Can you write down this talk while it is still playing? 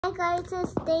Hi guys,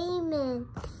 it's Damon.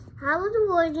 I was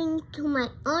working to my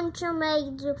ultra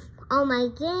on my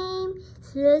game,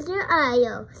 Slither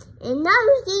IO. And now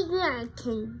see I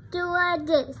can do all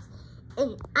this.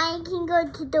 And I can go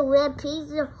to the red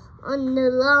pizza on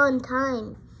the long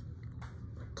time.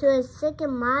 To a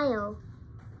second mile.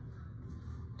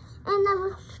 And I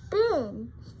will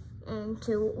spin. And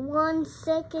to 1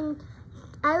 second.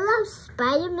 I love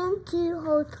Spider-Man the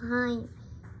whole time.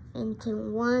 And to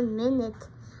 1 minute.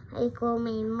 I call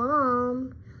my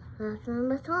mom. That's on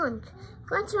my phone.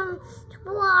 Got some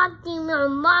watching my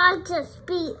mom to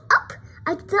speed up.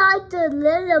 I tried a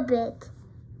little bit.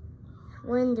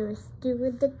 Wonders do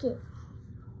it again.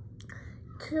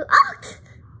 To out.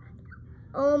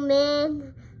 Oh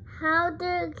man, how do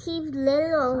I keep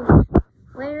little?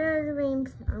 Where are the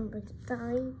rings? I'm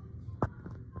sorry.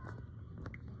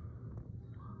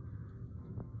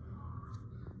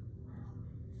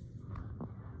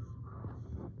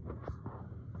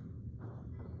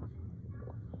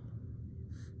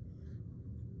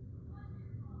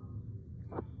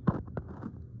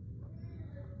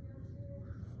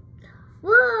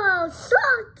 Whoa,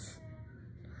 shot!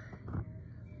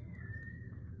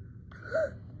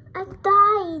 I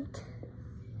died.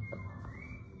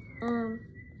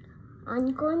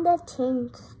 I'm going to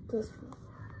change this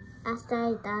after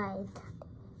I died.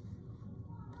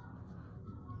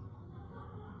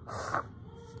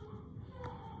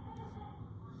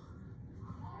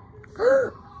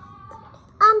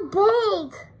 I'm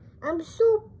big. I'm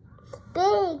so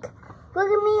big. Look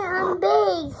at me, I'm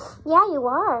big. Yeah, you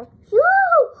are.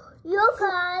 You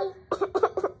okay?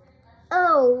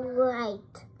 Oh,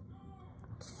 right.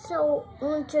 So,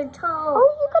 on your toe. Oh,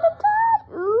 you're gonna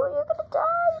die. Ooh, you're gonna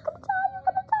die. You're gonna die. You're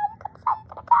gonna die.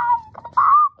 You're gonna die. You're gonna die. You're gonna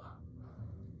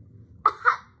die.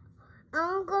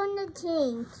 I'm gonna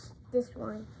change this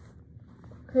one.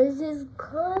 Cause it's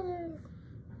color.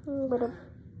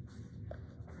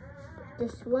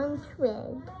 This one's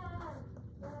red.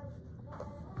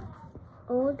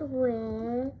 Old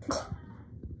red.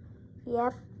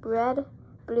 Yep, red,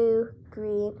 blue,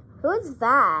 green. Who is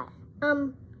that?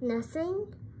 Nothing.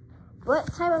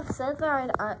 What type of slither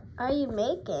are you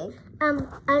making?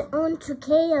 I own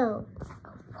Takeo.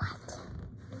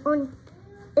 What?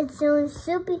 It's a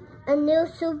new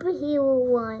superhero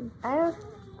one.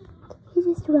 He's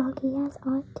just wrong. He has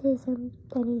autism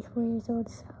and he's 4 years old,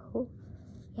 so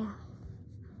yeah.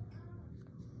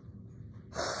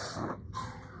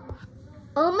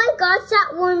 Oh my gosh,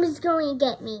 that worm is going to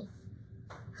get me.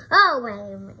 Oh,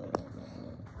 wait a minute.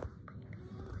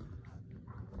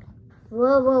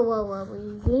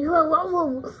 Whoa.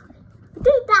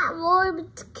 Did that worm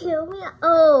to kill me?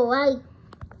 Oh, I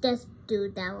just do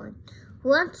that one.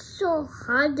 What's so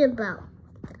hard about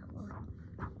that one?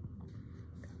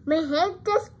 My head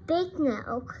is big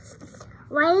now.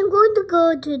 Why I'm going to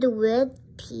go to the red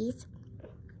piece.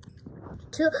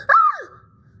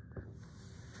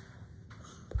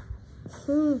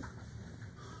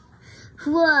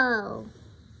 Whoa.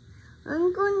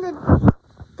 I'm going to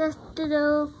just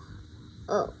do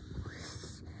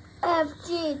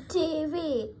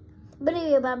FGTV. What am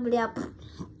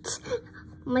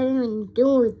I even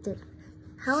doing with this?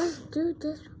 How do I do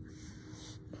this?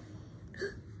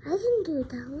 I can do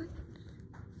that one.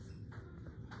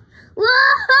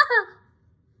 Whoa!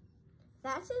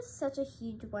 That's just such a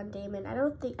huge one, Damon.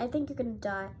 I think you're gonna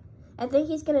die. I think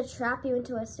he's gonna trap you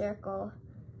into a circle.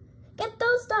 Get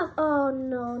those stuff. Oh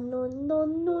no.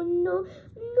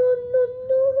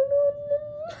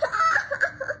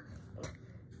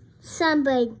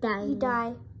 Somebody died. You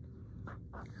die.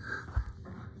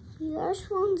 Your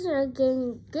phones are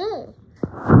getting good.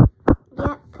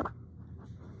 Yep.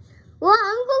 Well,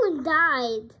 I'm going to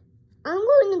die. I'm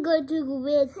going to go to the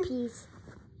red piece.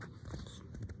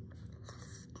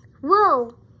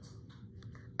 Whoa.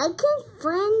 I can't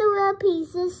find the red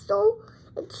piece. It's so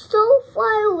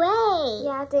far away.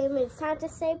 Yeah, Damon, it's time to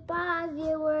say bye,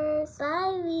 viewers.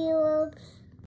 Bye, viewers.